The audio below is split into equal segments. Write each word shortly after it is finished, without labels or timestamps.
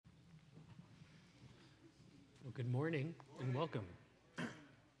Well, good morning and welcome.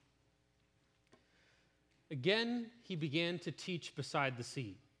 Again, he began to teach beside the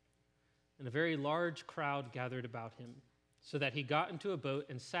sea, and a very large crowd gathered about him, so that he got into a boat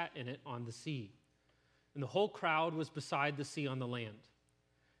and sat in it on the sea. And the whole crowd was beside the sea on the land.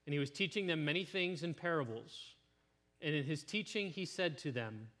 And he was teaching them many things in parables. And in his teaching, he said to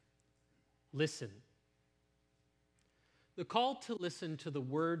them, "Listen." The call to listen to the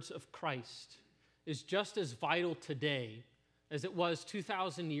words of Christ is just as vital today as it was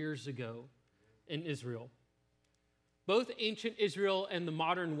 2,000 years ago in Israel. Both ancient Israel and the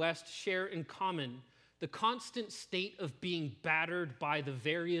modern West share in common the constant state of being battered by the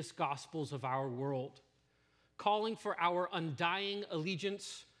various gospels of our world, calling for our undying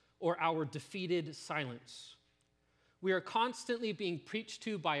allegiance or our defeated silence. We are constantly being preached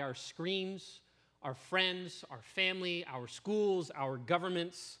to by our screens, our friends, our family, our schools, our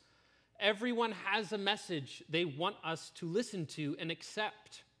governments. Everyone has a message they want us to listen to and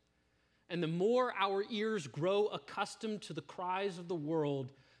accept. And the more our ears grow accustomed to the cries of the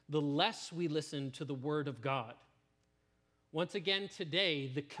world, the less we listen to the word of God. Once again today,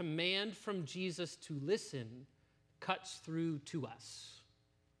 the command from Jesus to listen cuts through to us.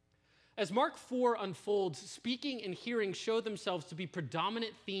 As Mark 4 unfolds, speaking and hearing show themselves to be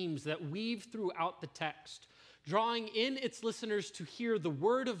predominant themes that weave throughout the text, drawing in its listeners to hear the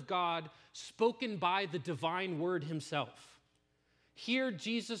word of God spoken by the divine word himself. Here,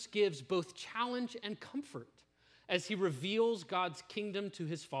 Jesus gives both challenge and comfort as he reveals God's kingdom to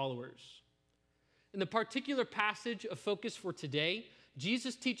his followers. In the particular passage of focus for today,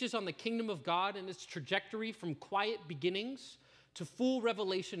 Jesus teaches on the kingdom of God and its trajectory from quiet beginnings to full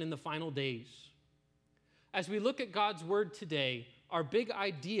revelation in the final days. As we look at God's word today, our big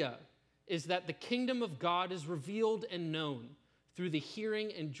idea is that the kingdom of God is revealed and known through the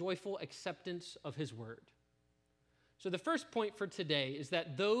hearing and joyful acceptance of his word. So the first point for today is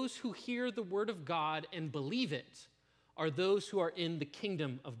that those who hear the word of God and believe it are those who are in the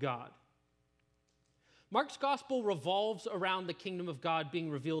kingdom of God. Mark's gospel revolves around the kingdom of God being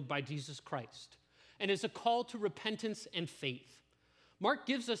revealed by Jesus Christ and is a call to repentance and faith. Mark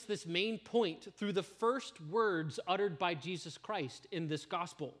gives us this main point through the first words uttered by Jesus Christ in this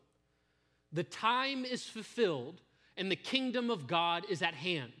gospel. The time is fulfilled and the kingdom of God is at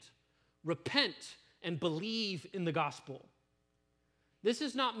hand. Repent and believe in the gospel. This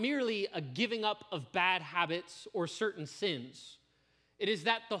is not merely a giving up of bad habits or certain sins. It is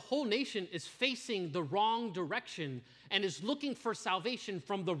that the whole nation is facing the wrong direction and is looking for salvation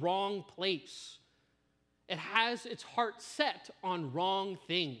from the wrong place. It has its heart set on wrong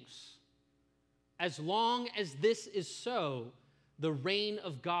things. As long as this is so, the reign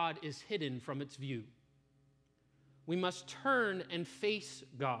of God is hidden from its view. We must turn and face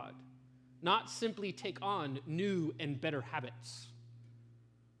God, not simply take on new and better habits.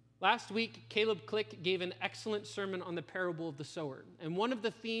 Last week, Caleb Click gave an excellent sermon on the parable of the sower. And one of the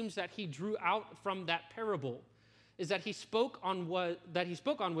themes that he drew out from that parable is that he spoke on was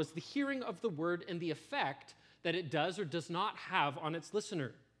the hearing of the word and the effect that it does or does not have on its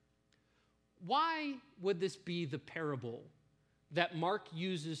listener. Why would this be the parable that Mark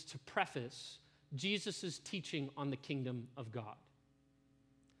uses to preface Jesus' teaching on the kingdom of God?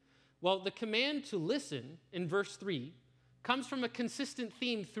 Well, the command to listen in verse 3 comes from a consistent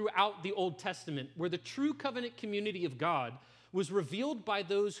theme throughout the Old Testament, where the true covenant community of God was revealed by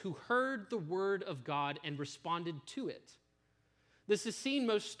those who heard the word of God and responded to it. This is seen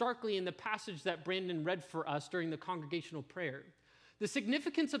most starkly in the passage that Brandon read for us during the congregational prayer. The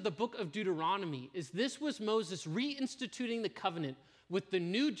significance of the book of Deuteronomy is this was Moses reinstituting the covenant with the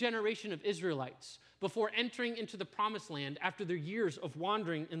new generation of Israelites before entering into the promised land after their years of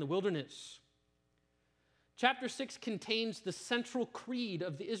wandering in the wilderness. Chapter 6 contains the central creed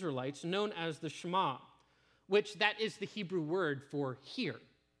of the Israelites known as the Shema, which that is the Hebrew word for hear.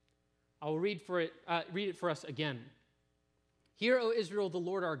 I'll read it for us again. Hear, O Israel, the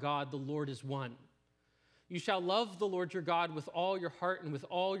Lord our God, the Lord is one. You shall love the Lord your God with all your heart and with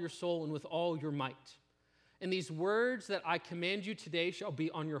all your soul and with all your might. And these words that I command you today shall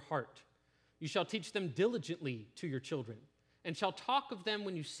be on your heart. You shall teach them diligently to your children, and shall talk of them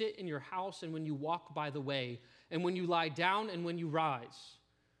when you sit in your house and when you walk by the way, and when you lie down and when you rise.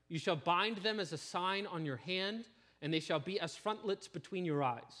 You shall bind them as a sign on your hand, and they shall be as frontlets between your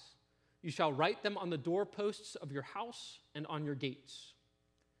eyes. You shall write them on the doorposts of your house and on your gates.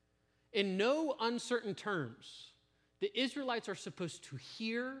 In no uncertain terms, the Israelites are supposed to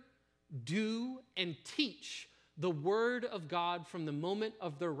hear, do, and teach the word of God from the moment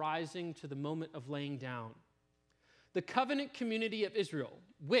of their rising to the moment of laying down. The covenant community of Israel,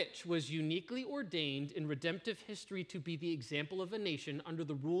 which was uniquely ordained in redemptive history to be the example of a nation under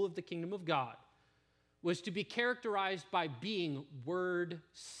the rule of the kingdom of God, was to be characterized by being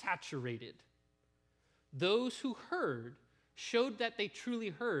word-saturated. Those who heard showed that they truly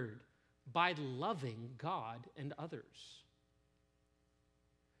heard by loving God and others.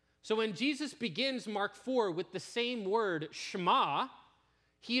 So when Jesus begins Mark 4 with the same word, Shema,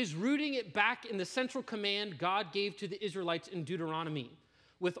 he is rooting it back in the central command God gave to the Israelites in Deuteronomy,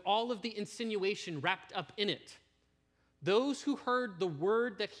 with all of the insinuation wrapped up in it. Those who heard the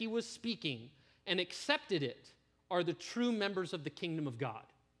word that he was speaking and accepted it are the true members of the kingdom of God.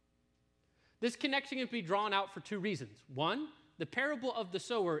 This connection can be drawn out for two reasons. One, the parable of the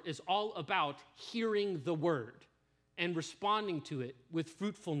sower is all about hearing the word and responding to it with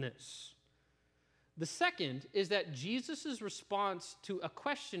fruitfulness. The second is that Jesus' response to a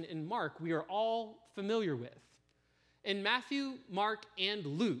question in Mark we are all familiar with. In Matthew, Mark, and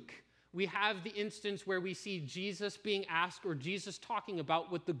Luke, we have the instance where we see Jesus being asked or Jesus talking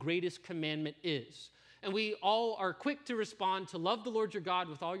about what the greatest commandment is. And we all are quick to respond to love the Lord your God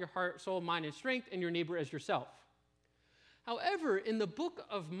with all your heart, soul, mind, and strength, and your neighbor as yourself. However, in the book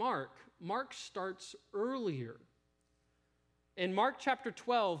of Mark, Mark starts earlier. In Mark chapter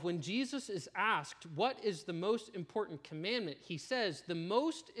 12, when Jesus is asked what is the most important commandment, he says, the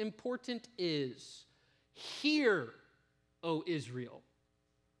most important is, hear, O Israel,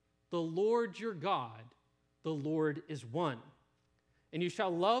 the Lord your God, the Lord is one. And you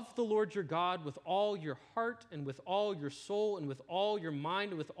shall love the Lord your God with all your heart and with all your soul and with all your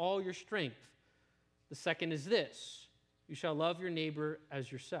mind and with all your strength. The second is this, you shall love your neighbor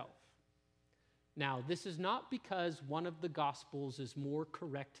as yourself. Now, this is not because one of the Gospels is more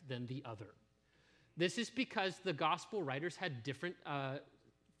correct than the other. This is because the Gospel writers had different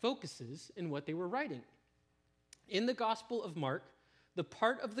focuses in what they were writing. In the Gospel of Mark, the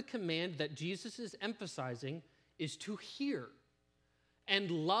part of the command that Jesus is emphasizing is to hear.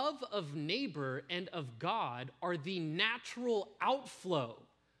 And love of neighbor and of God are the natural outflow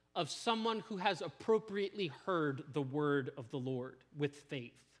of someone who has appropriately heard the word of the Lord with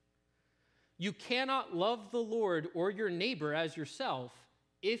faith. You cannot love the Lord or your neighbor as yourself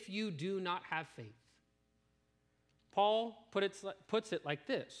if you do not have faith. Paul puts it like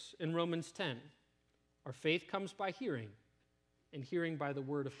this in Romans 10. Our faith comes by hearing, and hearing by the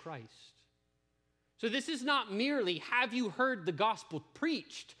word of Christ. So this is not merely, have you heard the gospel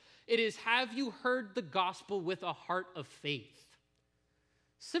preached? It is, have you heard the gospel with a heart of faith?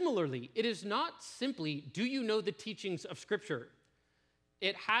 Similarly, it is not simply, do you know the teachings of Scripture?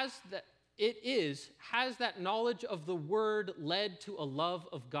 Has that knowledge of the word led to a love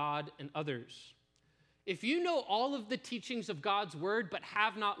of God and others? If you know all of the teachings of God's word but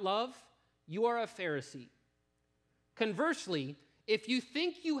have not love, you are a Pharisee. Conversely, if you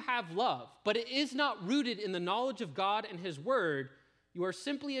think you have love, but it is not rooted in the knowledge of God and his word, you are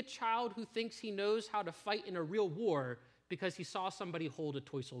simply a child who thinks he knows how to fight in a real war because he saw somebody hold a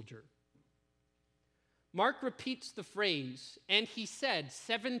toy soldier. Mark repeats the phrase, and he said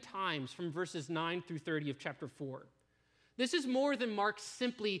 7 times from verses 9 through 30 of chapter 4. This is more than Mark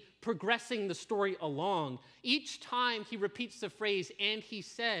simply progressing the story along. Each time he repeats the phrase, and he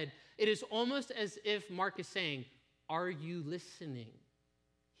said, it is almost as if Mark is saying, are you listening?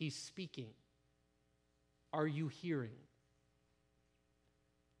 He's speaking. Are you hearing?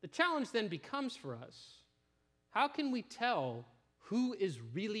 The challenge then becomes for us, how can we tell who is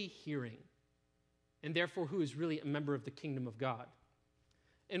really hearing and therefore who is really a member of the kingdom of God?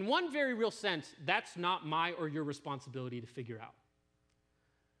 In one very real sense, that's not my or your responsibility to figure out.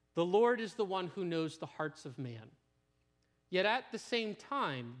 The Lord is the one who knows the hearts of man. Yet at the same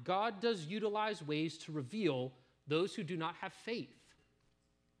time, God does utilize ways to reveal those who do not have faith.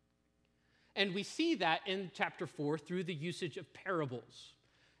 And we see that in chapter 4 through the usage of parables.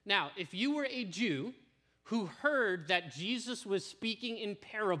 Now, if you were a Jew who heard that Jesus was speaking in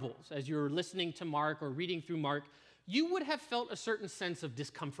parables as you were listening to Mark or reading through Mark, you would have felt a certain sense of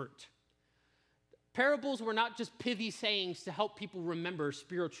discomfort. Parables were not just pithy sayings to help people remember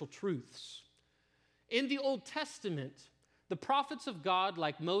spiritual truths. In the Old Testament, the prophets of God,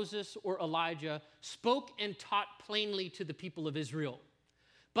 like Moses or Elijah, spoke and taught plainly to the people of Israel.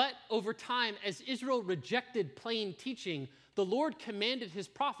 But over time, as Israel rejected plain teaching, the Lord commanded his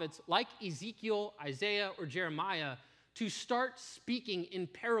prophets, like Ezekiel, Isaiah, or Jeremiah, to start speaking in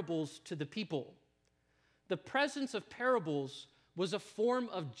parables to the people. The presence of parables was a form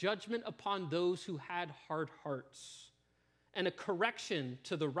of judgment upon those who had hard hearts, and a correction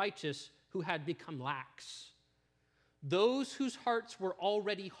to the righteous who had become lax. Those whose hearts were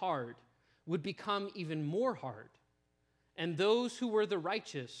already hard would become even more hard and those who were the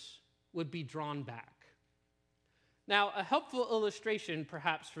righteous would be drawn back. Now, a helpful illustration,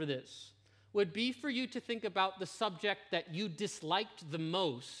 perhaps, for this would be for you to think about the subject that you disliked the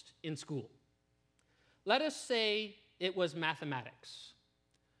most in school. Let us say it was mathematics.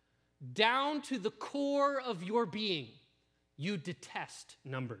 Down to the core of your being, you detest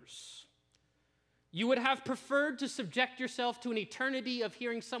numbers. You would have preferred to subject yourself to an eternity of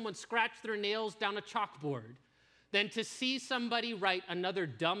hearing someone scratch their nails down a chalkboard than to see somebody write another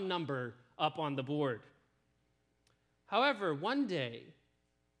dumb number up on the board. However, one day,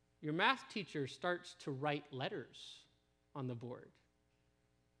 your math teacher starts to write letters on the board,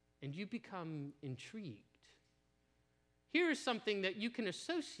 and you become intrigued. Here is something that you can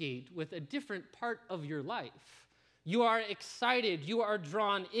associate with a different part of your life. You are excited, you are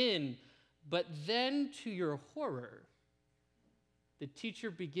drawn in, but then to your horror, the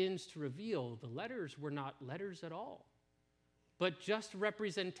teacher begins to reveal the letters were not letters at all, but just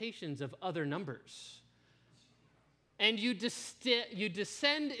representations of other numbers. And you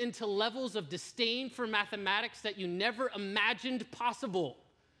descend into levels of disdain for mathematics that you never imagined possible,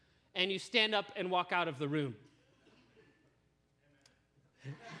 and you stand up and walk out of the room.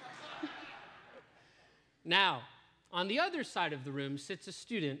 Now, on the other side of the room sits a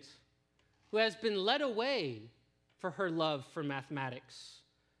student who has been led away for her love for mathematics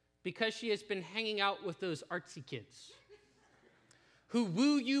because she has been hanging out with those artsy kids who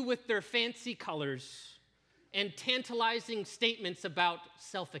woo you with their fancy colors and tantalizing statements about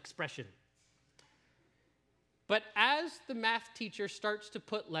self-expression. But as the math teacher starts to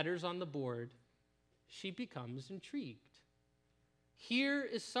put letters on the board, she becomes intrigued. Here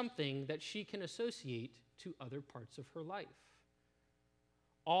is something that she can associate to other parts of her life.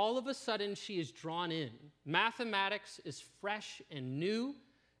 All of a sudden, she is drawn in. Mathematics is fresh and new,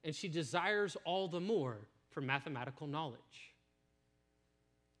 and she desires all the more for mathematical knowledge.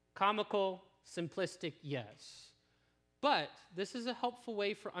 Comical, simplistic, yes. But this is a helpful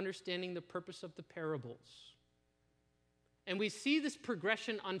way for understanding the purpose of the parables. And we see this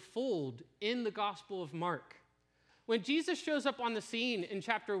progression unfold in the Gospel of Mark. When Jesus shows up on the scene in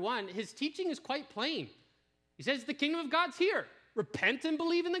chapter 1, his teaching is quite plain. He says, the kingdom of God's here. Repent and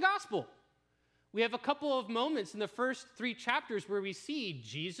believe in the gospel. We have a couple of moments in the first 3 chapters where we see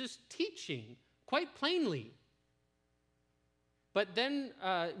Jesus teaching quite plainly. But then,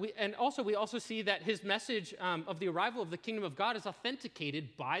 we also see that his message of the arrival of the kingdom of God is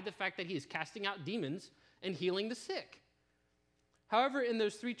authenticated by the fact that he is casting out demons and healing the sick. However, in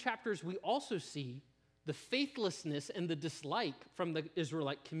those 3 chapters, we also see the faithlessness and the dislike from the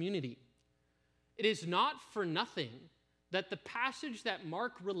Israelite community. It is not for nothing that the passage that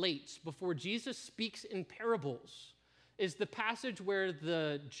Mark relates before Jesus speaks in parables is the passage where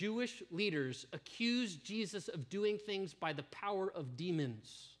the Jewish leaders accuse Jesus of doing things by the power of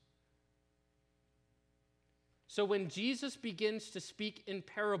demons. So when Jesus begins to speak in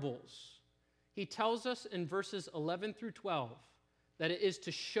parables, he tells us in verses 11 through 12 that it is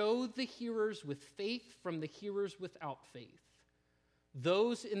to show the hearers with faith from the hearers without faith,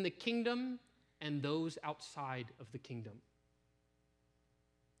 those in the kingdom and those outside of the kingdom.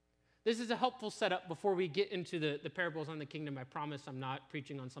 This is a helpful setup before we get into the parables on the kingdom. I promise I'm not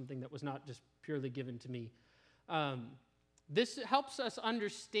preaching on something that was not just purely given to me. This helps us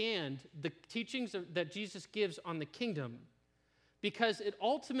understand the teachings that Jesus gives on the kingdom, because it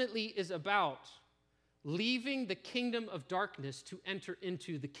ultimately is about leaving the kingdom of darkness to enter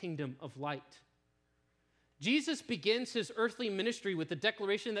into the kingdom of light. Jesus begins his earthly ministry with the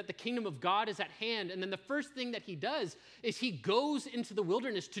declaration that the kingdom of God is at hand, and then the first thing that he does is he goes into the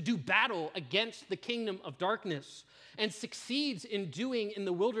wilderness to do battle against the kingdom of darkness and succeeds in doing in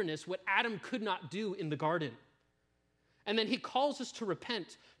the wilderness what Adam could not do in the garden. And then he calls us to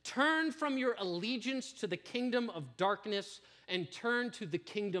repent, turn from your allegiance to the kingdom of darkness and turn to the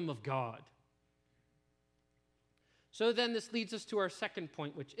kingdom of God. So then this leads us to our second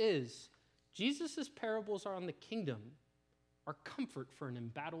point, which is Jesus' parables on the kingdom are comfort for an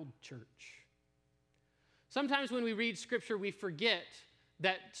embattled church. Sometimes when we read Scripture, we forget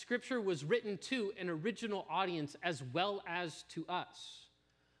that Scripture was written to an original audience as well as to us.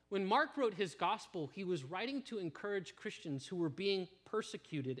 When Mark wrote his gospel, he was writing to encourage Christians who were being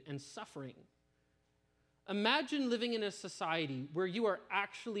persecuted and suffering. Imagine living in a society where you are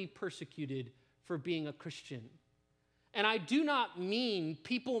actually persecuted for being a Christian. And I do not mean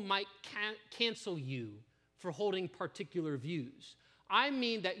people might cancel you for holding particular views. I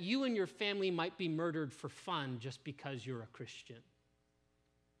mean that you and your family might be murdered for fun just because you're a Christian.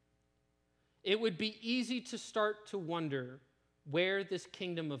 It would be easy to start to wonder where this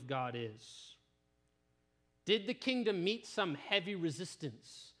kingdom of God is. Did the kingdom meet some heavy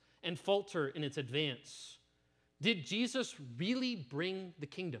resistance and falter in its advance? Did Jesus really bring the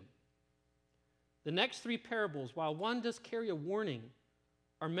kingdom? The next three parables, while one does carry a warning,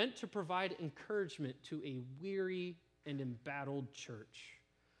 are meant to provide encouragement to a weary and embattled church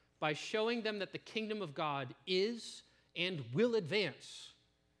by showing them that the kingdom of God is and will advance,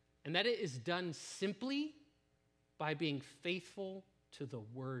 and that it is done simply by being faithful to the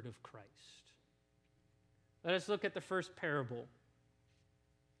word of Christ. Let us look at the first parable.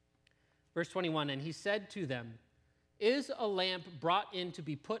 Verse 21, and he said to them, is a lamp brought in to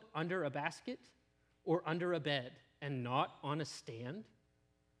be put under a basket or under a bed and not on a stand?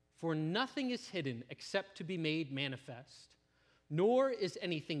 For nothing is hidden except to be made manifest, nor is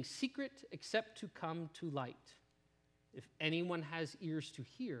anything secret except to come to light. If anyone has ears to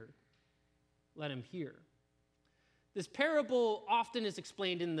hear, let him hear. This parable often is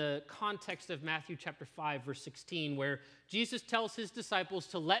explained in the context of Matthew chapter 5, verse 16, where Jesus tells his disciples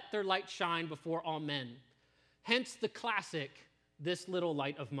to let their light shine before all men. Hence the classic, this little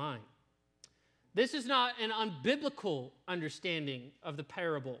light of mine. This is not an unbiblical understanding of the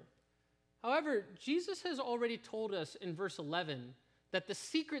parable. However, Jesus has already told us in verse 11 that the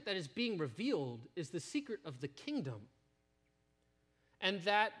secret that is being revealed is the secret of the kingdom, and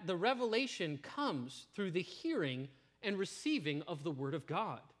that the revelation comes through the hearing and receiving of the word of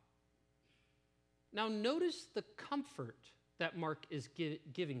God. Now notice the comfort that Mark is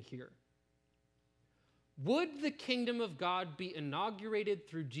giving here. Would the kingdom of God be inaugurated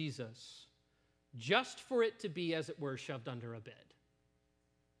through Jesus just for it to be, as it were, shoved under a bed?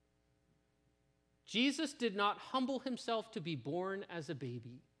 Jesus did not humble himself to be born as a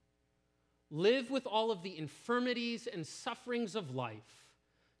baby, live with all of the infirmities and sufferings of life,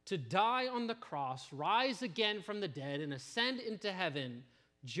 to die on the cross, rise again from the dead, and ascend into heaven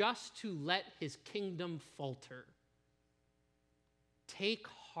just to let his kingdom falter. Take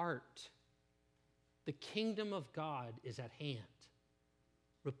heart. The kingdom of God is at hand.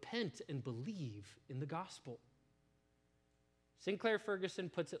 Repent and believe in the gospel. Sinclair Ferguson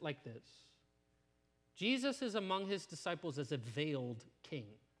puts it like this: Jesus is among his disciples as a veiled king.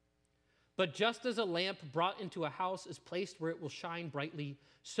 But just as a lamp brought into a house is placed where it will shine brightly,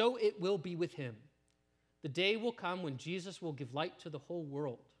 so it will be with him. The day will come when Jesus will give light to the whole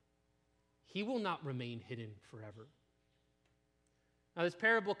world. He will not remain hidden forever. Now, this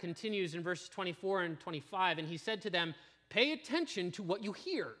parable continues in verses 24 and 25, and he said to them, pay attention to what you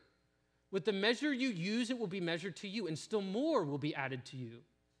hear. With the measure you use, it will be measured to you, and still more will be added to you.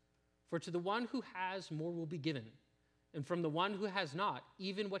 For to the one who has, more will be given, and from the one who has not,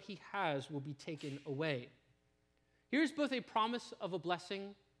 even what he has will be taken away. Here's both a promise of a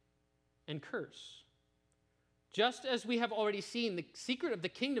blessing and curse. Just as we have already seen, the secret of the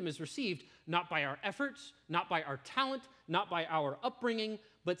kingdom is received not by our efforts, not by our talent, not by our upbringing,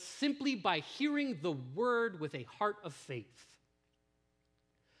 but simply by hearing the word with a heart of faith.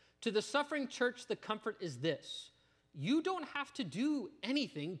 To the suffering church, the comfort is this: you don't have to do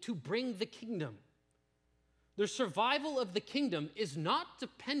anything to bring the kingdom. The survival of the kingdom is not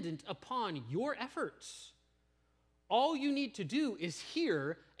dependent upon your efforts. All you need to do is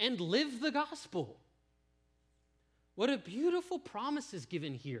hear and live the gospel. What a beautiful promise is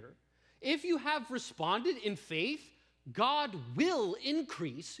given here. If you have responded in faith, God will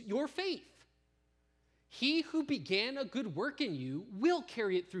increase your faith. He who began a good work in you will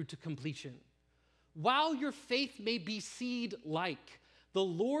carry it through to completion. While your faith may be seed-like, the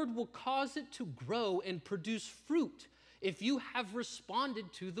Lord will cause it to grow and produce fruit if you have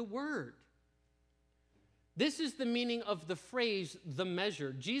responded to the word. This is the meaning of the phrase, the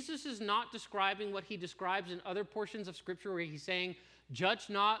measure. Jesus is not describing what he describes in other portions of Scripture where he's saying, judge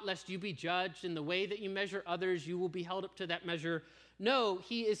not, lest you be judged. In the way that you measure others, you will be held up to that measure. No,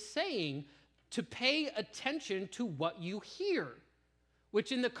 he is saying to pay attention to what you hear,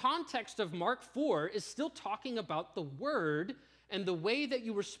 which in the context of Mark 4 is still talking about the word, and the way that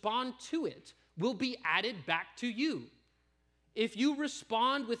you respond to it will be added back to you. If you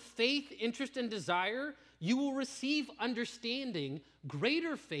respond with faith, interest, and desire, you will receive understanding,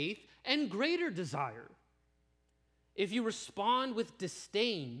 greater faith, and greater desire. If you respond with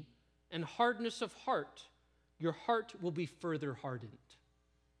disdain and hardness of heart, your heart will be further hardened.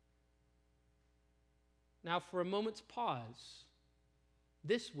 Now, for a moment's pause,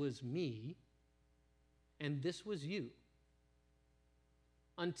 this was me, and this was you.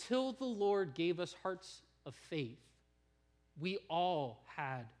 Until the Lord gave us hearts of faith, we all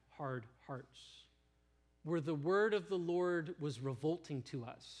had hard hearts, where the word of the Lord was revolting to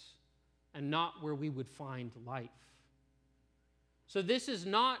us and not where we would find life. So this is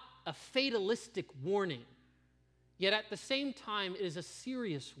not a fatalistic warning Yet at the same time, it is a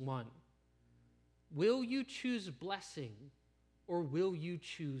serious one. Will you choose blessing or will you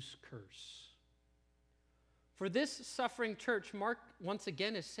choose curse? For this suffering church, Mark once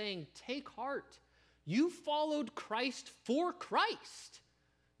again is saying, take heart. You followed Christ for Christ,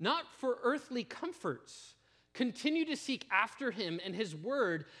 not for earthly comforts. Continue to seek after him and his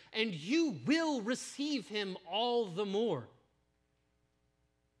word, and you will receive him all the more.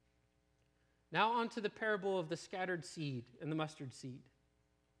 Now on to the parable of the scattered seed and the mustard seed.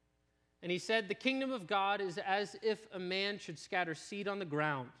 And he said, the kingdom of God is as if a man should scatter seed on the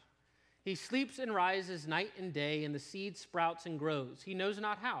ground. He sleeps and rises night and day, and the seed sprouts and grows. He knows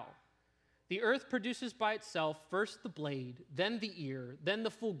not how. The earth produces by itself first the blade, then the ear, then the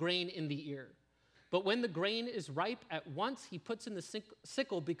full grain in the ear. But when the grain is ripe, at once he puts in the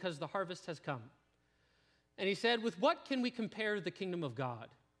sickle because the harvest has come. And he said, with what can we compare the kingdom of God?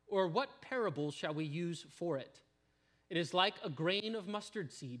 Or what parable shall we use for it? It is like a grain of mustard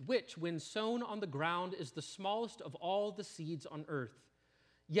seed, which, when sown on the ground, is the smallest of all the seeds on earth.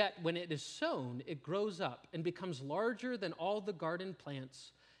 Yet when it is sown, it grows up and becomes larger than all the garden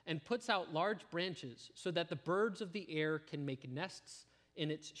plants and puts out large branches so that the birds of the air can make nests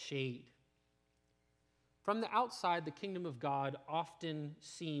in its shade. From the outside, the kingdom of God often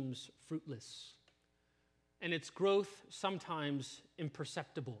seems fruitless, and its growth sometimes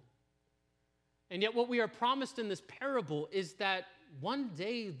imperceptible. And yet what we are promised in this parable is that one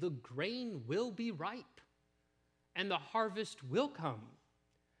day the grain will be ripe, and the harvest will come.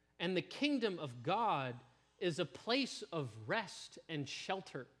 And the kingdom of God is a place of rest and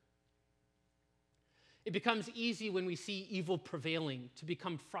shelter. It becomes easy when we see evil prevailing to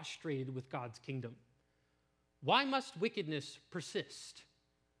become frustrated with God's kingdom. Why must wickedness persist?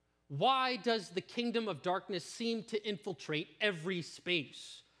 Why does the kingdom of darkness seem to infiltrate every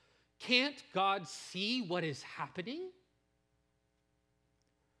space? Can't God see what is happening?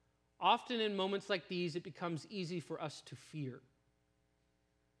 Often in moments like these, it becomes easy for us to fear.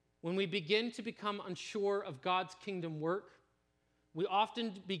 When we begin to become unsure of God's kingdom work, we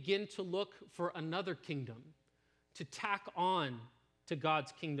often begin to look for another kingdom to tack on to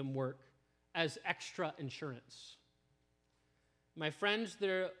God's kingdom work as extra insurance. My friends,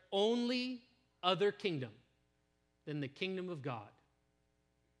 the only other kingdom than the kingdom of God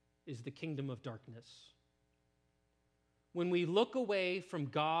is the kingdom of darkness. When we look away from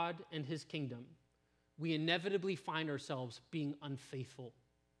God and his kingdom, we inevitably find ourselves being unfaithful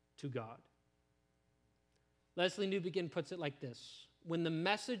to God. Leslie Newbegin puts it like this: when the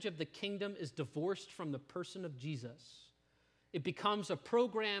message of the kingdom is divorced from the person of Jesus, it becomes a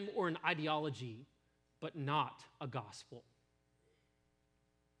program or an ideology, but not a gospel.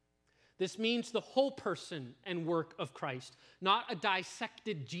 This means the whole person and work of Christ, not a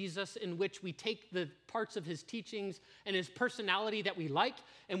dissected Jesus in which we take the parts of his teachings and his personality that we like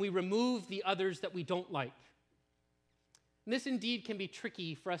and we remove the others that we don't like. And this indeed can be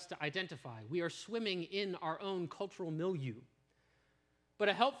tricky for us to identify. We are swimming in our own cultural milieu. But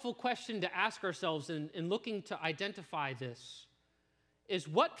a helpful question to ask ourselves in looking to identify this is,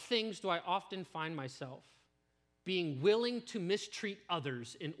 what things do I often find myself being willing to mistreat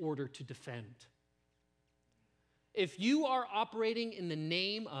others in order to defend? If you are operating in the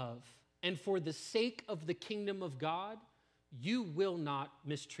name of and for the sake of the kingdom of God, you will not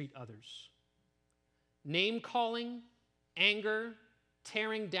mistreat others. Name-calling, anger,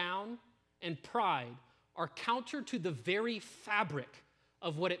 tearing down, and pride are counter to the very fabric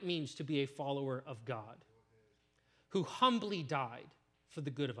of what it means to be a follower of God, who humbly died for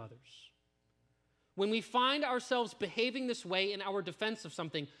the good of others. When we find ourselves behaving this way in our defense of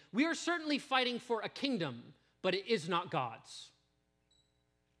something, we are certainly fighting for a kingdom, but it is not God's.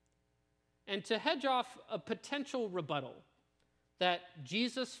 And to hedge off a potential rebuttal that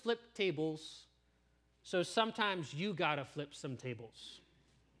Jesus flipped tables, so sometimes you gotta flip some tables.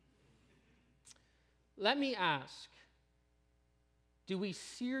 Let me ask, do we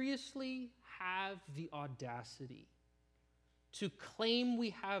seriously have the audacity to claim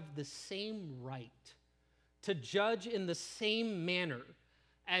we have the same right to judge in the same manner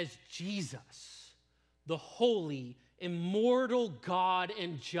as Jesus, the holy, immortal God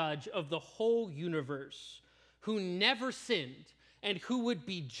and judge of the whole universe, who never sinned and who would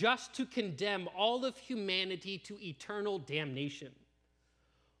be just to condemn all of humanity to eternal damnation?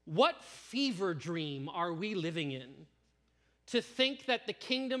 What fever dream are we living in to think that the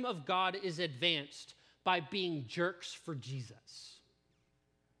kingdom of God is advanced by being jerks for Jesus?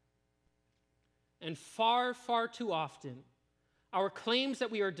 And far, far too often, our claims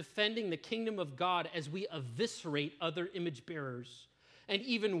that we are defending the kingdom of God as we eviscerate other image bearers, and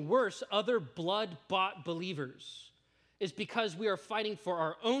even worse, other blood-bought believers, is because we are fighting for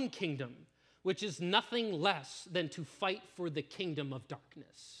our own kingdom, which is nothing less than to fight for the kingdom of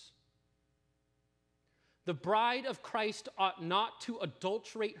darkness. The bride of Christ ought not to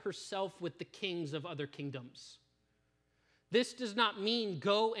adulterate herself with the kings of other kingdoms. This does not mean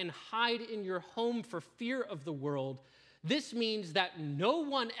go and hide in your home for fear of the world. This means that no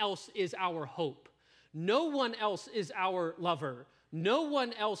one else is our hope. No one else is our lover. No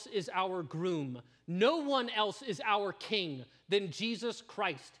one else is our groom. No one else is our king than Jesus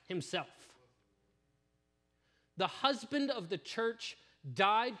Christ himself. The husband of the church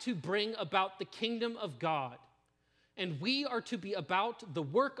died to bring about the kingdom of God, and we are to be about the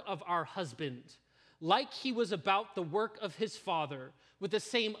work of our husband, like he was about the work of his Father, with the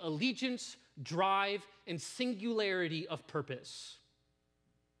same allegiance, drive, and singularity of purpose.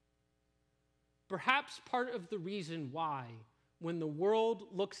 Perhaps part of the reason why, when the world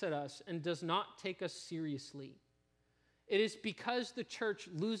looks at us and does not take us seriously, it is because the church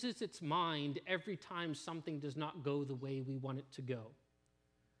loses its mind every time something does not go the way we want it to go.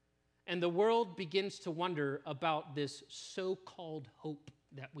 And the world begins to wonder about this so-called hope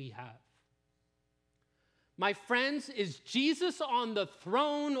that we have. My friends, is Jesus on the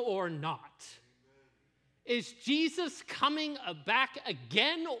throne or not? Is Jesus coming back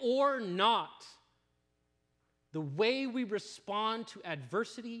again or not? The way we respond to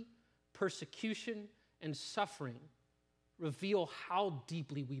adversity, persecution, and suffering reveal how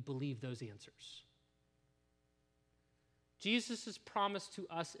deeply we believe those answers. Jesus' promise to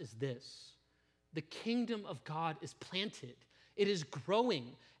us is this: the kingdom of God is planted, it is growing,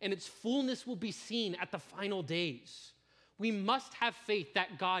 and its fullness will be seen at the final days. We must have faith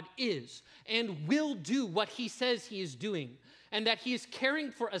that God is and will do what he says he is doing, and that he is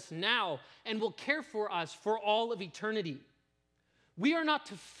caring for us now and will care for us for all of eternity. We are not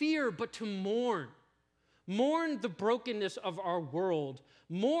to fear, but to mourn. Mourn the brokenness of our world.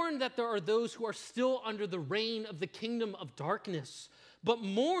 Mourn that there are those who are still under the reign of the kingdom of darkness. But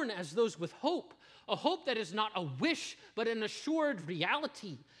mourn as those with hope, a hope that is not a wish, but an assured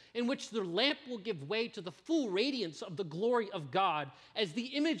reality, in which the lamp will give way to the full radiance of the glory of God, as the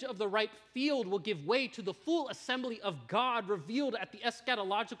image of the ripe field will give way to the full assembly of God revealed at the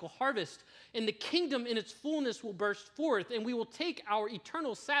eschatological harvest, and the kingdom in its fullness will burst forth, and we will take our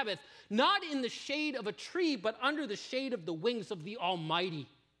eternal Sabbath, not in the shade of a tree, but under the shade of the wings of the Almighty.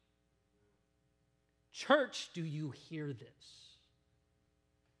 Church, do you hear this?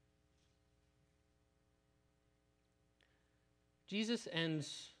 Jesus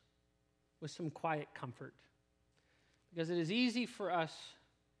ends with some quiet comfort, because it is easy for us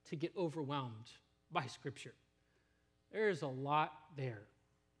to get overwhelmed by Scripture. There is a lot there,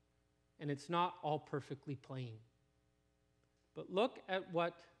 and it's not all perfectly plain. But look at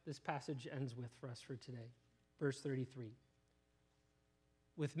what this passage ends with for us for today. Verse 33.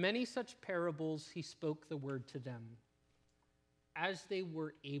 With many such parables he spoke the word to them, as they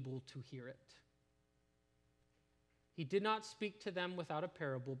were able to hear it. He did not speak to them without a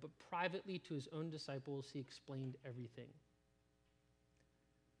parable, but privately to his own disciples he explained everything.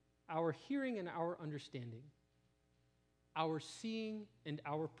 Our hearing and our understanding, our seeing and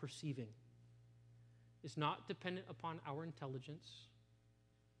our perceiving, is not dependent upon our intelligence,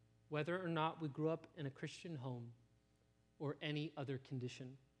 whether or not we grew up in a Christian home or any other condition.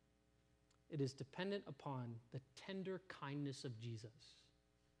 It is dependent upon the tender kindness of Jesus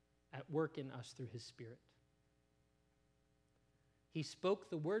at work in us through his Spirit. He spoke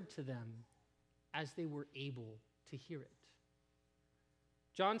the word to them as they were able to hear it.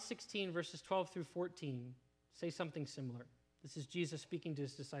 John 16, verses 12 through 14, say something similar. This is Jesus speaking to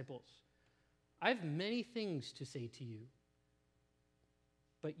his disciples. I have many things to say to you,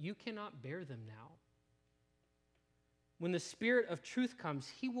 but you cannot bear them now. When the Spirit of truth comes,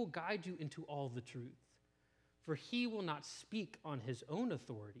 he will guide you into all the truth, for he will not speak on his own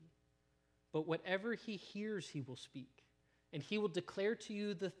authority, but whatever he hears he will speak. And he will declare to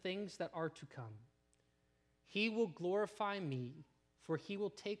you the things that are to come. He will glorify me, for he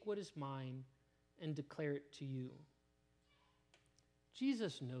will take what is mine and declare it to you.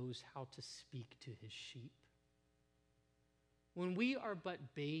 Jesus knows how to speak to his sheep. When we are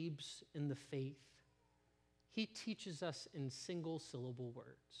but babes in the faith, he teaches us in single-syllable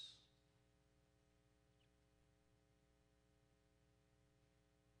words.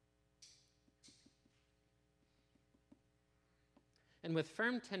 And with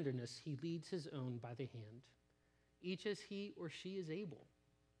firm tenderness, he leads his own by the hand, each as he or she is able.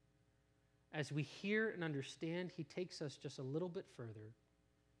 As we hear and understand, he takes us just a little bit further,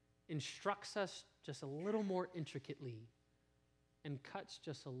 instructs us just a little more intricately, and cuts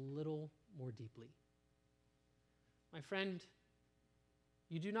just a little more deeply. My friend,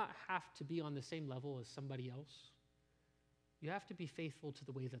 you do not have to be on the same level as somebody else. You have to be faithful to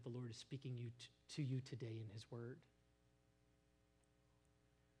the way that the Lord is speaking to you today in his word.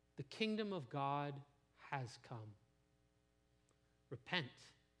 The kingdom of God has come. Repent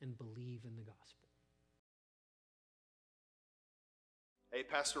and believe in the gospel. Hey,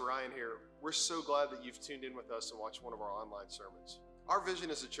 Pastor Ryan here. We're so glad that you've tuned in with us and watched one of our online sermons. Our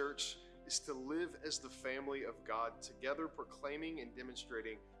vision as a church is to live as the family of God, together proclaiming and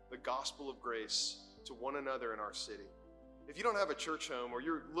demonstrating the gospel of grace to one another in our city. If you don't have a church home or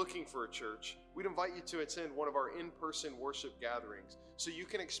you're looking for a church, we'd invite you to attend one of our in-person worship gatherings so you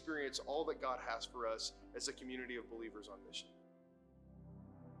can experience all that God has for us as a community of believers on mission.